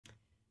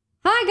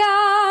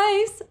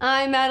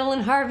I'm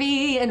Madeline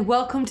Harvey, and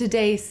welcome to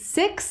day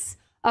 6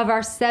 of our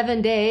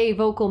 7-day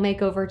vocal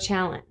makeover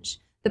challenge.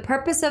 The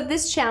purpose of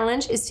this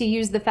challenge is to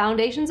use the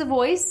foundations of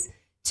voice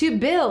to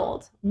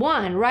build,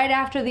 one right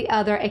after the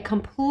other, a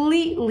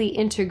completely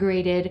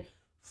integrated,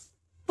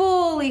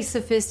 fully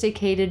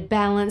sophisticated,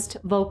 balanced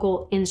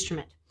vocal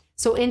instrument.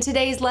 So in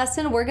today's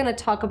lesson, we're going to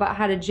talk about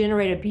how to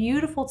generate a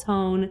beautiful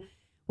tone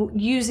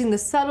using the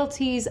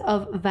subtleties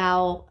of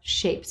vowel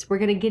shapes. We're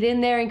going to get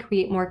in there and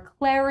create more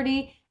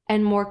clarity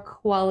and more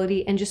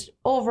quality and just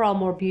overall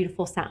more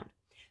beautiful sound.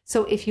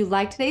 So if you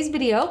like today's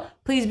video,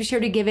 please be sure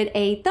to give it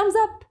a thumbs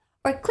up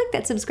or click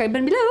that subscribe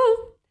button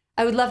below.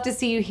 I would love to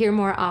see you here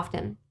more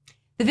often.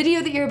 The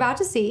video that you're about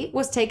to see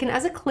was taken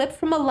as a clip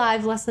from a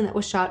live lesson that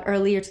was shot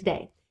earlier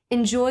today.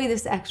 Enjoy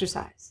this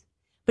exercise.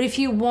 But if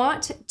you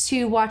want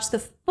to watch the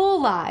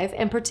full live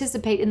and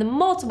participate in the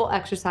multiple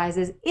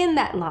exercises in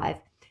that live,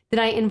 then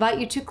I invite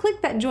you to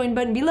click that join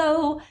button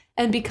below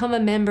and become a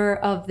member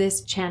of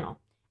this channel.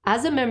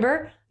 As a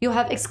member, you'll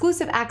have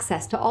exclusive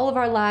access to all of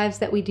our lives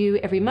that we do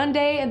every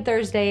Monday and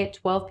Thursday at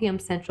 12 p.m.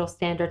 Central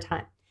Standard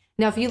Time.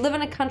 Now, if you live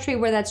in a country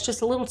where that's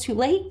just a little too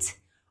late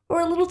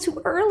or a little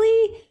too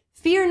early,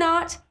 fear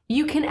not,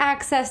 you can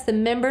access the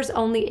members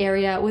only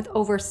area with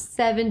over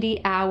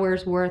 70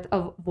 hours worth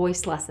of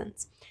voice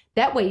lessons.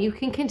 That way you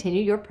can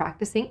continue your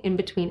practicing in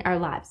between our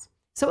lives.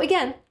 So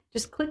again,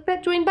 just click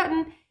that join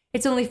button.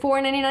 It's only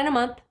 $4.99 a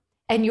month,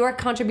 and your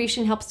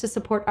contribution helps to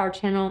support our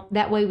channel.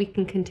 That way we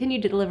can continue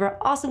to deliver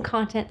awesome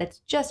content that's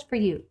just for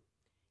you.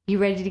 You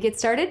ready to get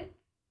started?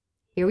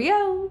 Here we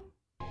go.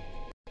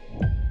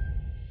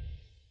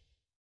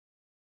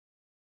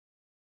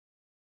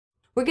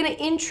 We're going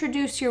to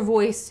introduce your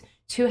voice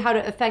to how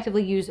to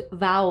effectively use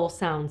vowel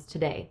sounds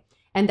today.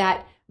 And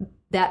that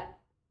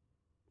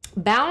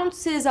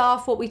bounces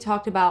off what we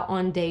talked about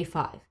on day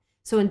 5.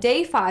 So in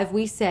day 5,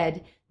 we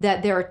said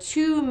that there are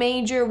 2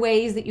 major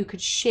ways that you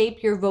could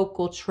shape your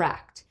vocal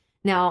tract.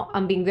 Now,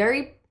 I'm being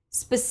very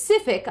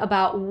specific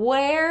about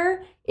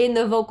where in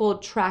the vocal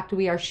tract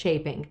we are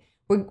shaping.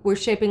 We're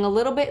shaping a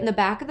little bit in the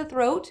back of the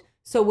throat,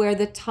 so where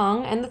the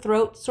tongue and the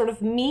throat sort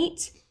of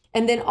meet,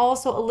 and then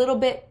also a little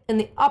bit in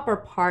the upper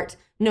part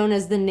known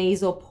as the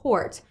nasal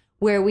port,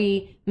 where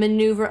we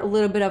maneuver a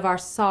little bit of our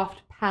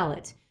soft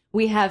palate.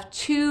 We have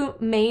 2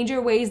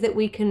 major ways that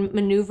we can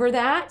maneuver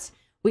that.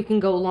 We can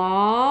go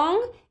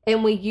long,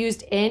 and we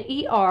used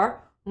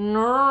N-E-R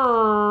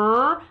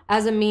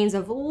as a means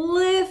of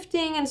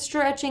lifting and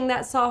stretching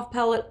that soft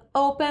palate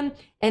open.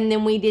 And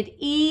then we did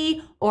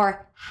E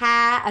or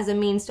ha as a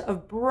means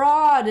of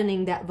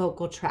broadening that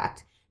vocal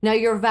tract. Now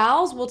your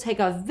vowels will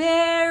take a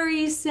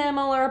very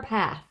similar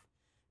path.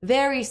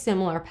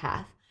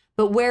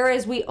 But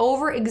whereas we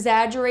over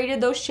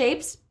exaggerated those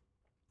shapes,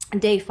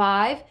 day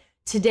 5,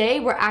 today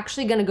we're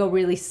actually going to go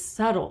really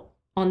subtle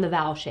on the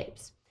vowel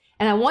shapes.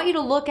 And I want you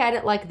to look at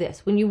it like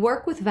this. When you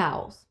work with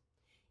vowels,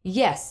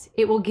 yes,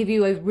 it will give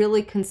you a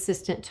really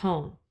consistent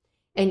tone.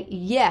 And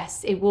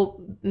yes, it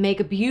will make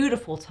a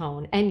beautiful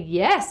tone. And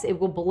yes, it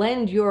will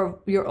blend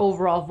your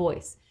overall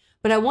voice.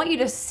 But I want you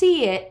to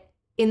see it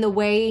in the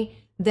way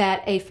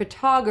that a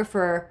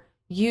photographer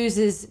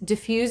uses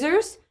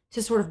diffusers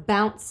to sort of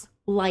bounce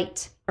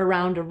light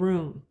around a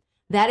room.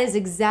 That is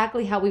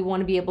exactly how we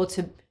want to be able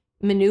to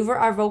maneuver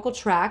our vocal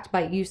tract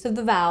by use of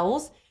the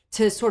vowels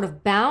to sort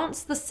of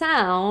bounce the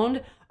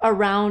sound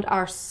around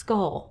our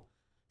skull.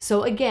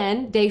 So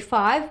again, day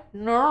 5,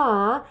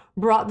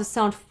 brought the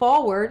sound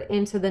forward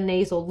into the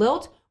nasal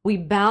lilt. We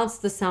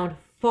bounced the sound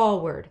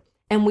forward,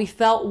 and we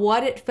felt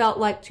what it felt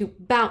like to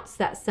bounce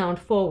that sound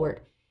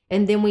forward.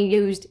 And then we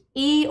used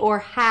E or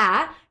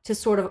ha to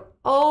sort of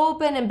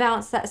open and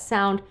bounce that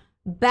sound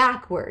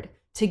backward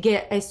to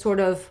get a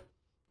sort of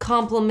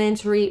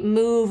complementary,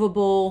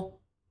 movable,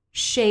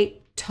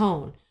 shaped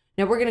tone.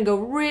 Now we're going to go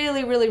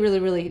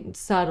really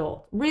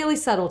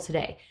subtle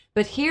today.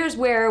 But here's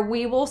where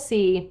we will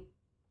see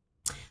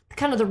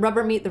kind of the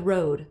rubber meet the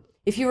road.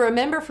 If you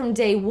remember from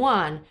day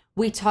 1,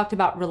 we talked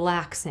about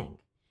relaxing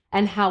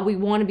and how we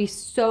want to be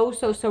so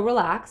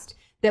relaxed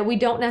that we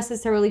don't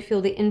necessarily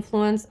feel the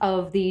influence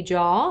of the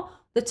jaw,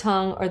 the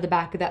tongue, or the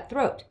back of that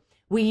throat.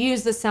 We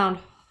use the sound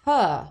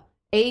huh,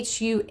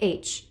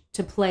 H-U-H,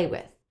 to play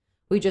with.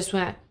 We just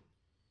went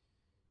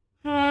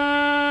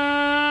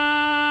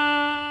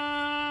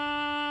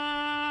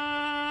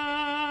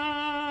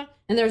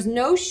and there's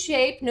no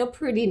shape, no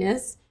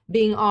prettiness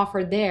being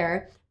offered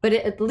there, but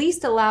it at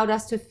least allowed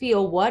us to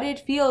feel what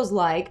it feels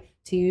like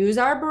to use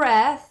our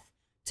breath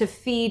to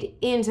feed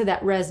into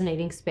that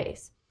resonating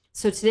space.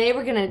 So today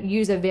we're going to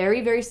use a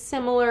very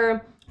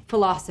similar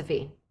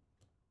philosophy.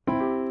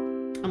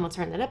 I'm going to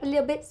turn that up a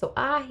little bit so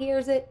I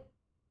hears it.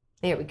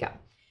 There we go.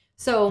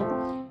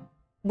 So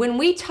when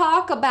we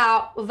talk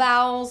about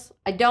vowels,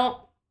 I don't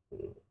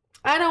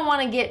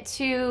want to get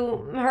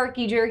too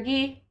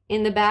herky-jerky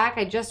in the back.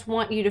 I just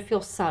want you to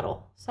feel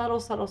subtle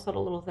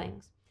little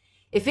things.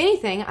 If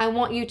anything, I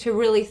want you to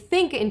really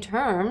think in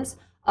terms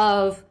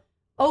of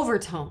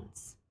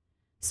overtones.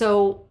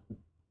 So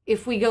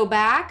if we go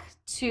back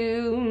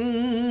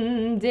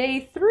to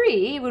day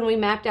 3, when we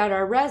mapped out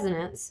our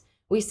resonance,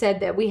 we said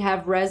that we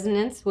have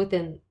resonance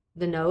within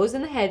the nose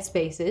and the head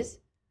spaces,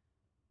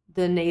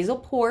 the nasal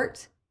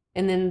port,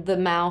 and then the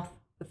mouth,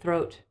 the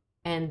throat,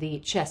 and the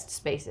chest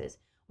spaces.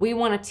 We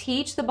want to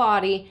teach the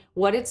body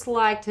what it's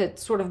like to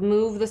sort of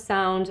move the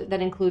sound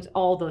that includes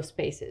all those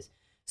spaces.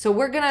 So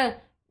we're going to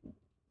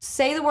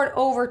say the word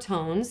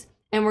overtones,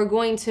 and we're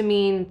going to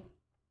mean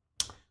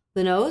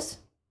the nose,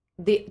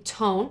 the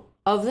tone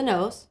of the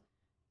nose,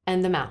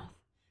 and the mouth.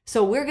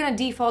 So we're going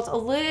to default a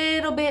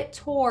little bit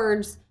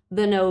towards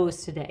the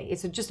nose today.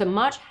 It's just a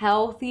much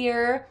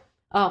healthier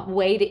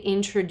way to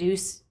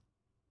introduce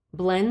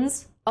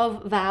blends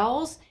of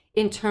vowels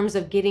in terms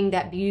of getting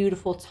that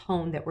beautiful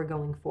tone that we're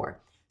going for.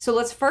 So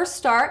let's first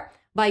start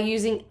by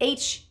using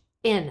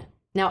HN.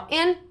 Now,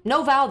 N,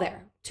 no vowel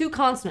there, 2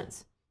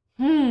 consonants.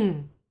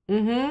 So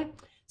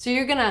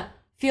you're gonna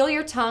feel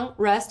your tongue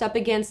rest up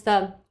against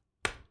the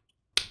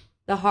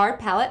hard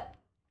palate.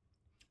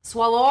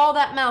 Swallow all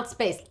that mouth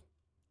space.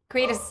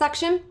 Create a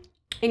suction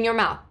in your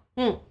mouth.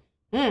 No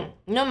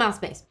mouth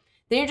space.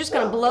 Then you're just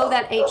gonna blow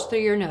that H through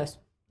your nose.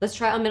 Let's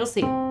try on middle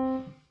C.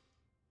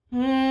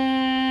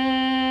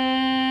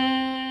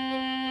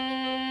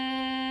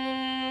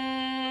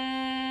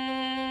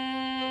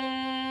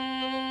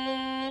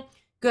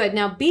 Good.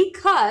 Now,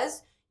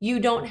 because you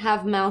don't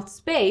have mouth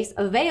space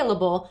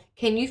available,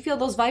 can you feel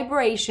those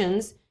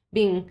vibrations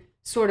being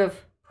sort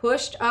of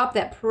pushed up,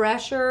 that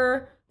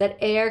pressure, that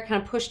air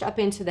kind of pushed up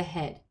into the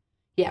head?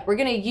 Yeah, we're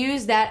going to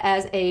use that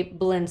as a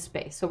blend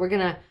space. So we're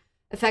going to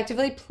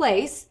effectively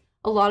place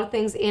a lot of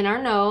things in our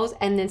nose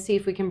and then see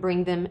if we can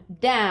bring them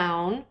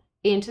down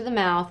into the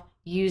mouth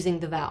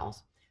using the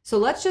vowels. So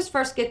let's just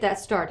first get that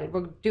started.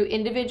 We'll do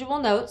individual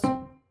notes.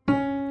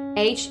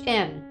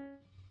 HN.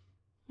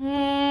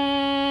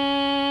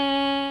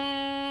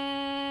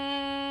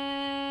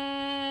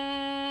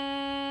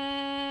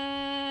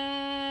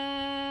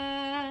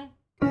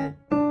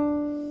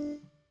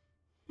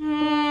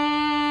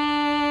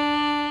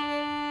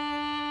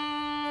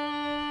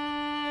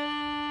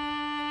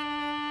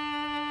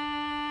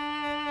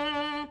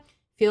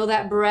 Feel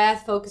that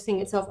breath focusing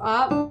itself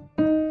up.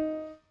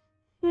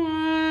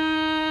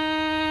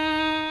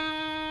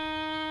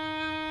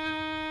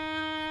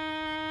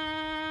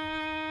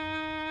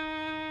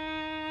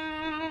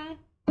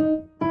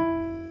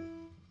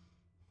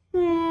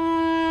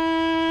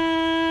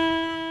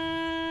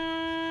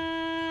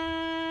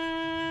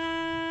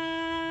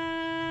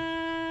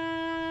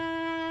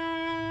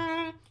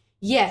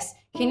 Yes.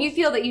 Can you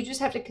feel that you just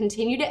have to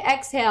continue to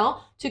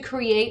exhale to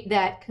create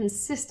that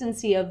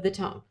consistency of the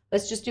tone?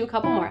 Let's just do a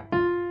couple more.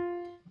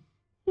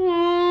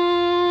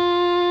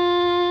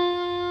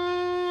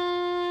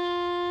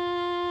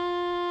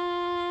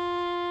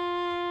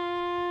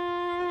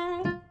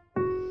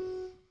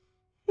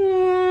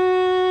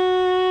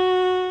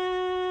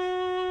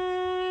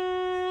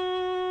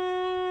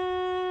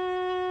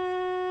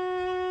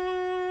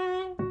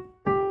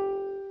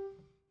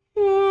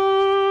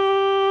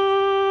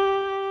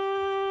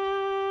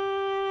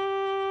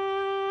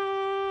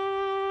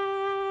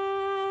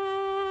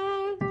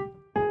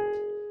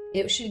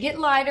 It should get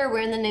lighter.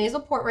 We're in the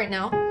nasal port right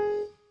now.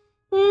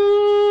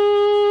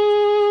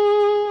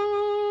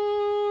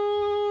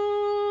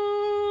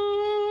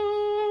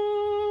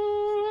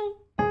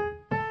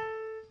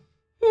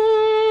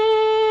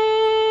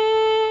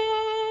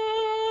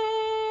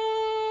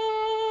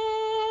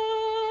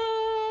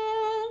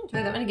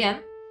 Try that one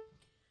again.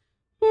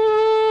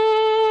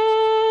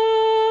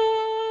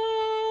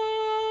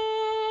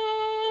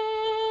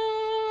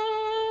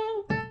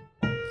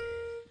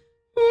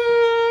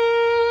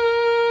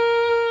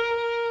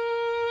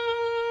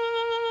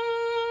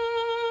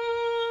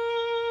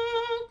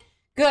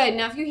 Good.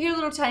 Now, if you hear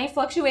little tiny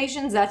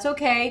fluctuations, that's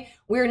okay.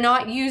 We're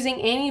not using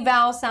any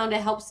vowel sound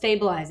to help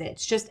stabilize it.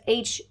 It's just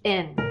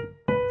HN.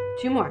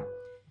 2 more.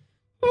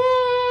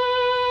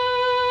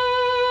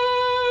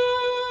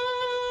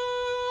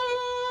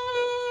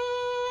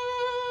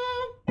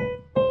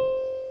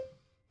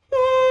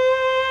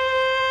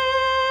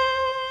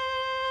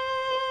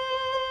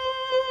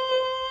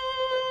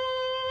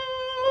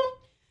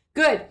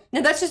 Good.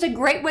 Now, that's just a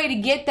great way to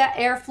get that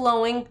air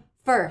flowing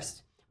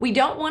first. We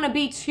don't want to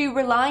be too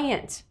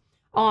reliant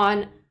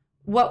on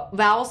what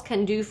vowels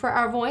can do for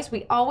our voice.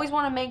 We always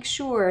want to make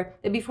sure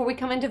that before we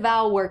come into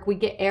vowel work, we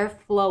get air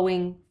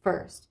flowing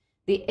first.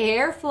 The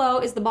air flow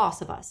is the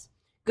boss of us.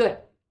 Good.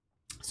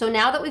 So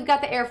now that we've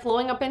got the air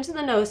flowing up into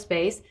the nose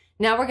space,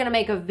 now we're going to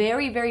make a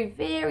very, very,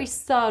 very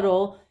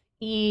subtle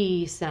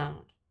E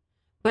sound.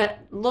 But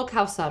look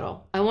how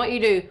subtle. I want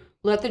you to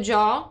let the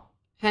jaw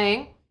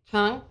hang,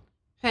 tongue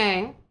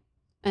hang,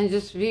 and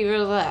just be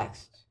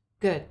relaxed.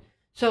 Good.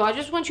 So I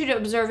just want you to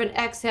observe an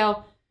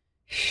exhale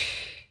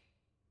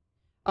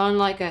on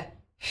like a,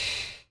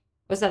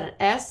 what's that, an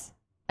S?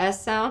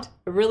 S sound?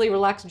 A really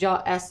relaxed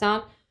jaw S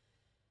sound.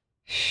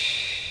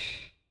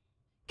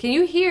 Can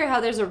you hear how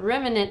there's a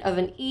remnant of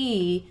an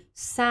E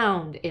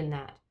sound in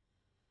that?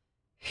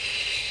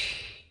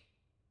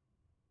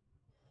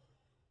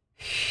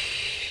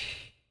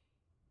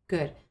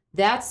 Good.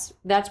 That's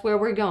where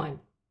we're going.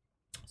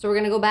 So we're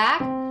going to go back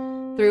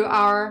through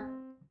our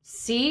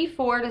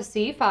C4 to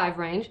C5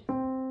 range,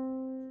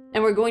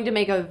 and we're going to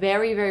make a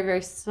very, very,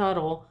 very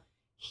subtle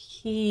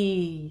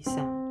he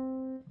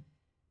sound.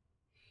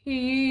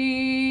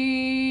 He.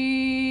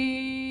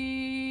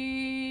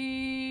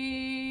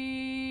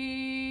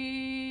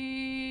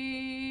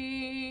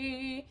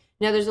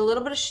 Now there's a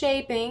little bit of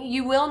shaping.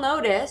 You will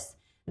notice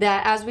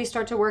that as we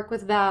start to work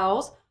with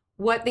vowels,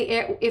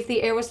 if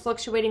the air was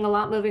fluctuating a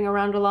lot, moving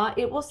around a lot,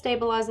 it will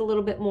stabilize a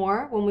little bit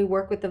more when we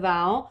work with the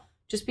vowel,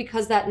 just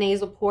because that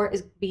nasal port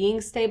is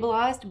being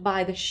stabilized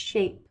by the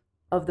shape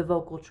of the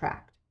vocal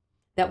tract.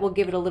 That will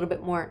give it a little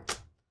bit more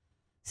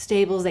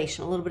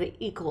stabilization, a little bit of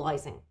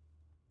equalizing.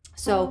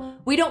 So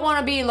we don't want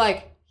to be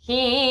like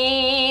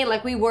he,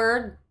 like we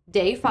were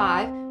day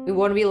 5. We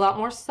want to be a lot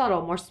more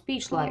subtle, more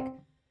speech-like.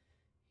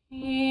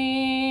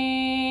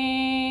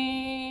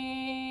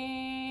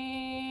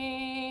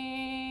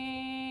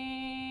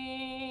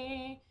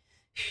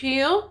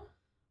 Feel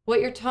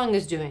what your tongue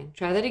is doing.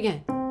 Try that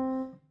again.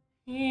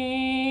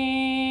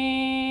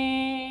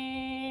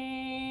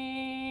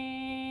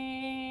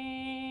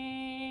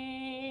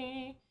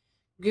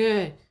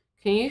 Good.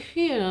 Can you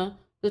feel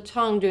the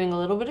tongue doing a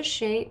little bit of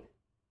shape,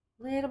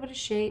 being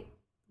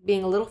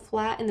a little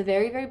flat in the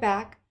very, very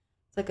back?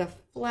 It's like a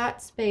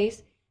flat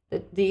space.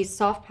 The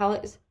soft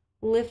palate is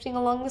lifting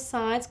along the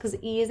sides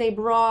because E is a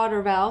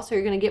broader vowel, so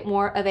you're going to get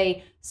more of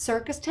a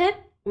circus tent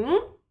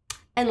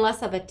and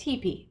less of a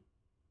teepee.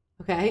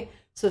 Okay?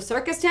 So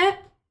circus tent,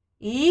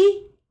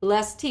 E,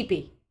 less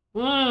teepee.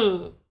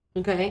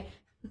 Okay?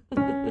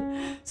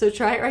 So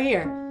try it right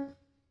here.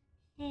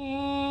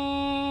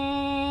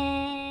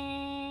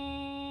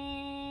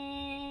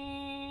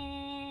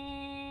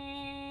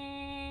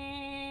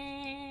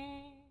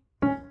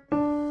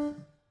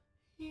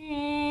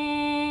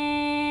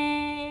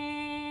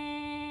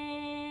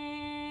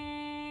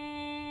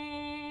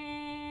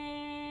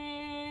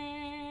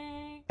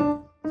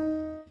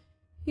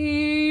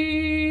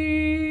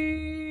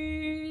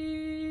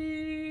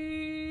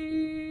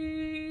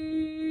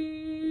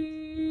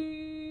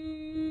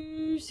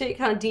 So you're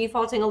kind of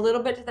defaulting a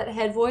little bit to that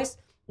head voice.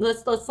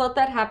 Let's let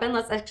that happen.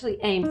 Let's actually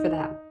aim for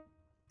that.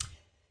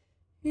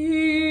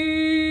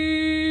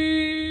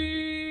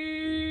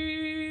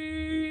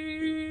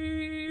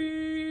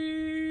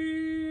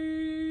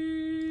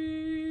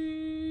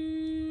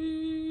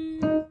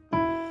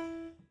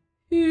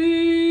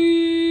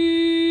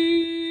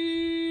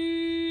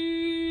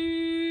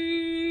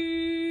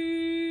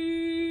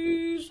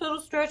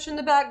 Little stretch in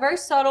the back, very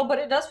subtle, but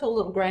it does feel a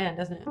little grand,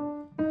 doesn't it?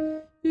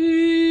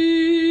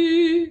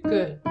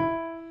 Good.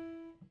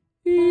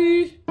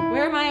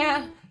 Where am I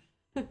at?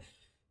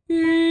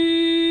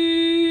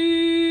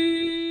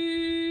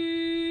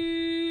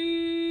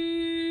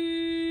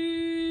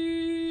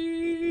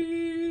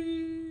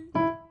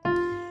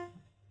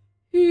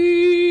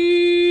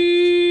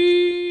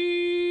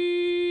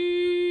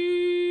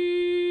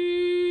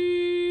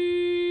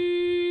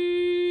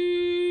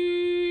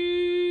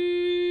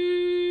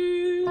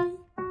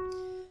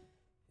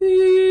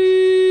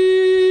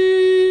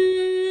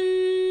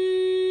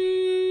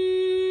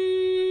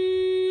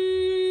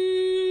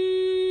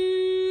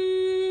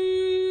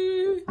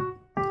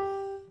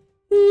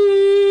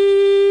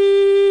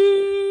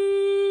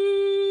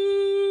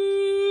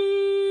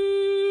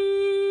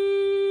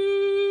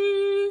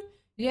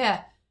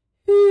 Yeah.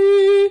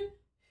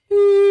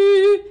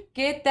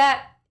 Get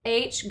that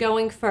H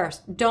going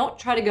first. Don't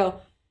try to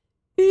go.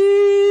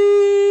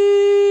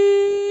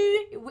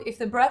 If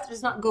the breath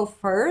does not go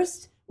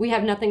first, we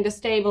have nothing to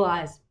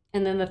stabilize.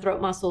 And then the throat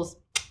muscles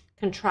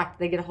contract.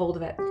 They get a hold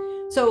of it.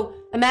 So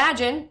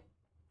imagine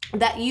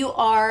that you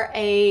are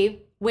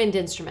a wind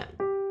instrument.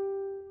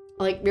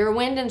 Like you're a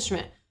wind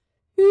instrument.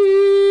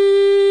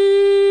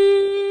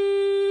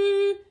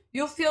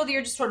 You'll feel that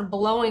you're just sort of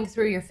blowing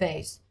through your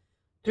face,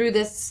 through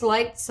this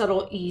slight,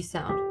 subtle E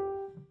sound.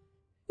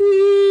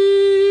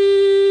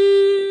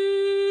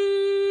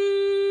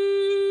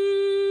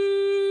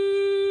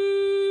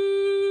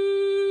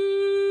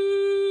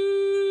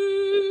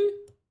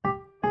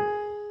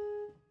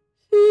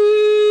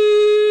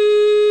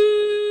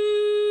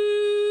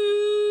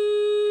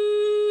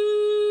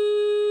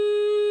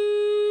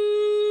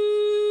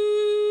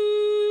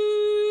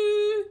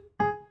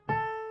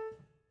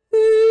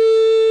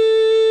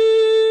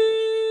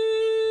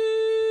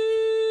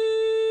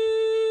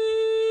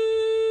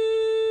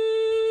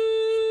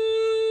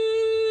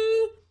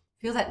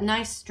 Feel that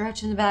nice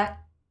stretch in the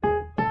back.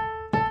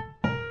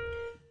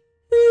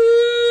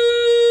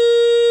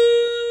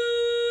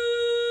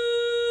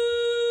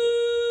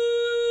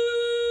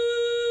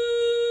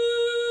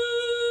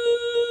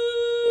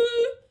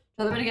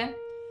 Try that one again.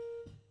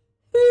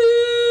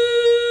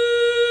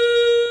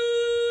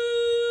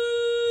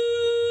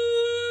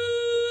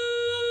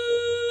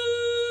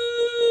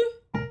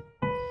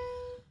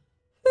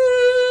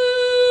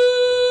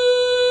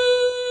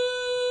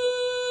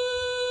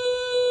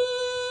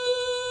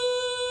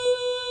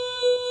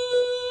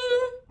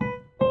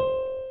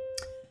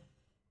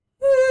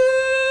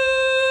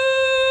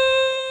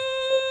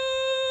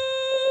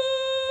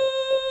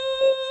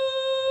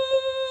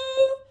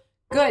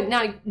 Good.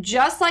 Now,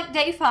 just like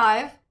day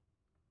 5,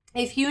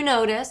 if you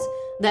notice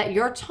that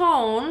your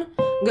tone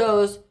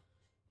goes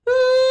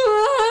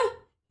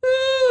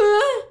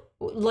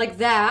like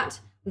that,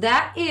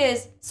 that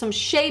is some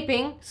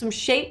shaping, some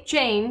shape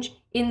change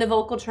in the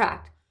vocal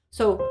tract.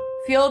 So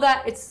feel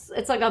that it's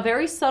like a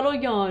very subtle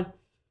yawn,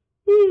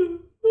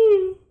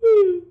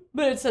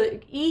 but it's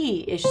an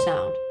E-ish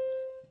sound.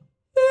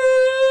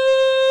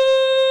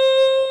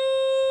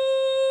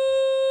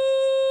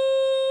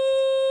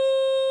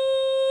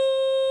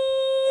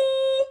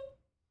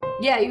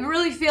 Yeah, you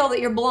really feel that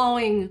you're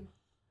blowing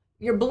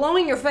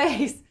your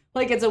face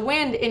like it's a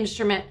wind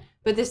instrument,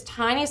 but this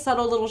tiny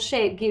subtle little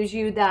shape gives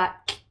you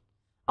that,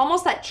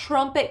 almost that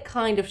trumpet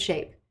kind of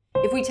shape.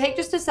 If we take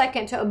just a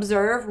second to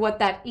observe what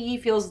that E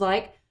feels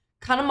like,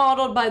 kind of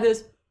modeled by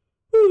this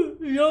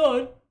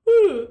yawn,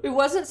 it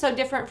wasn't so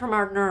different from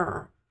our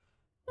ner.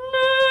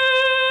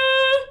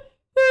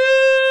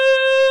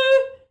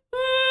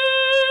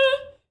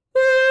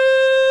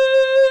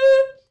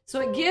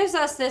 So it gives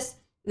us this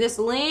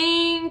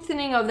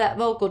lengthening of that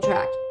vocal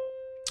tract,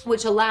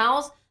 which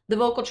allows the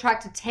vocal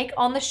tract to take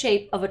on the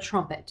shape of a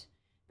trumpet.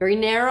 Very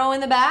narrow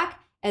in the back,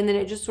 and then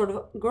it just sort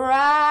of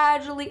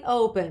gradually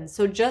opens.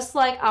 So just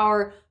like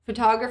our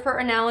photographer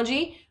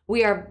analogy,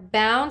 we are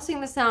bouncing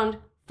the sound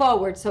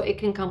forward so it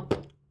can come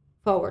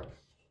forward.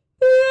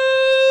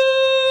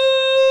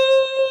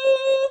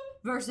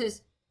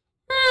 Versus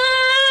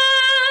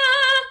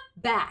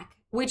back,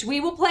 which we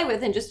will play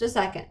with in just a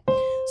second.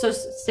 So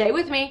stay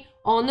with me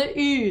on the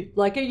E,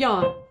 like a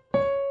yawn.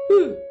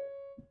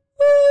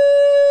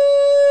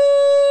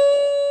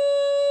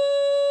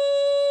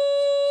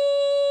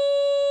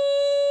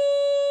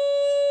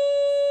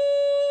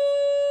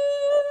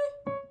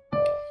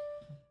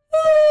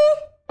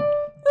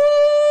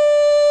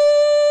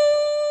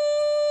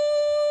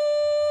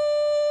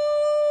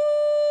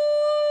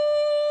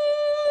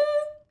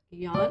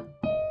 Yawn.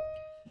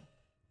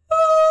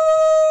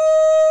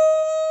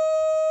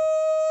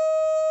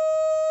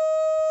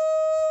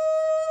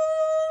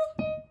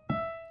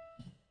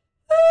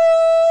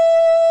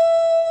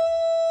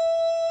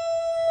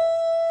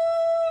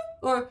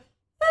 Or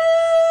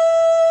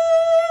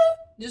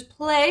just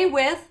play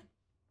with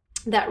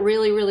that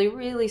really, really,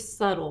 really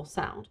subtle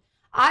sound.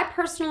 I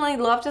personally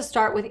love to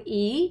start with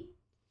E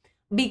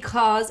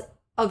because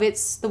of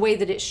the way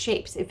that it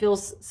shapes. It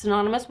feels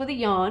synonymous with a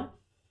yawn.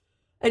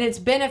 And its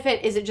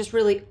benefit is it just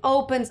really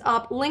opens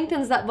up,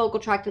 lengthens that vocal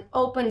tract and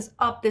opens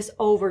up this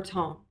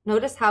overtone.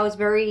 Notice how it's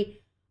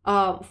very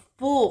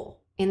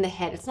full in the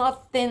head. It's not a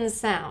thin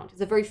sound.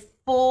 It's a very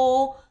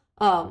full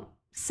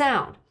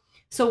sound.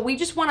 So we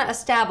just want to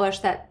establish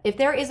that if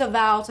there is a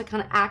vowel to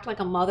kind of act like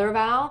a mother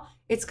vowel,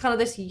 it's kind of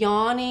this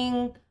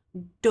yawning,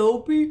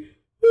 dopey,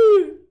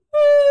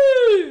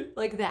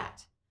 like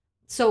that.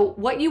 So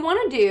what you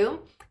want to do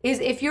is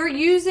if you're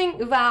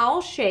using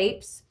vowel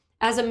shapes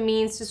as a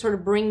means to sort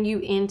of bring you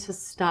into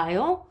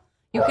style,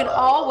 you can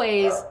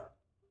always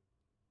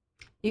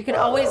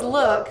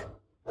look.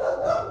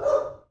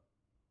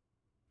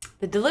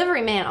 The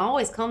delivery man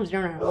always comes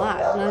during our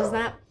live, notice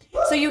that?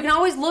 So you can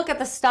always look at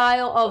the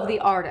style of the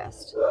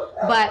artist,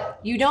 but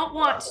you don't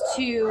want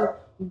to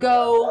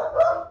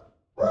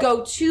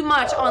go too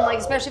much on, like,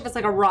 especially if it's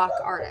like a rock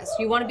artist.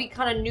 You want to be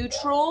kind of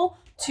neutral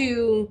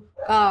to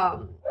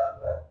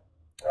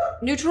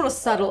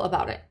subtle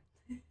about it.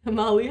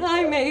 Molly,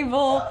 hi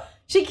Mabel.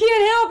 She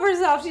can't help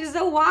herself. She's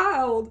so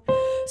wild.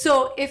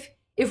 So if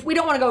we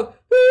don't want to go,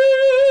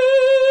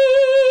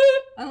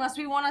 unless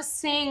we want to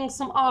sing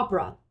some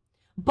opera,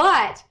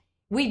 but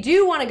we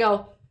do want to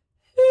go,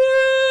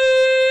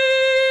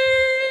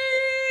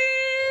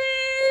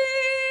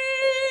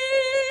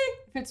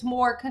 if it's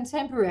more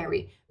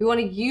contemporary, we want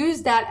to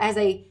use that as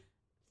a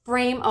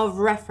frame of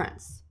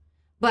reference.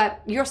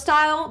 But your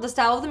style, the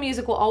style of the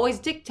music will always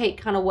dictate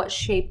kind of what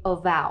shape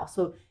of vowel.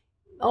 So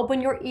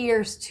open your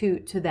ears to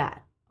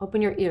that.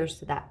 Open your ears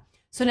to that.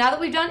 So now that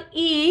we've done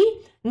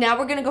E, now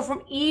we're going to go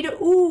from E to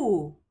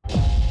OO.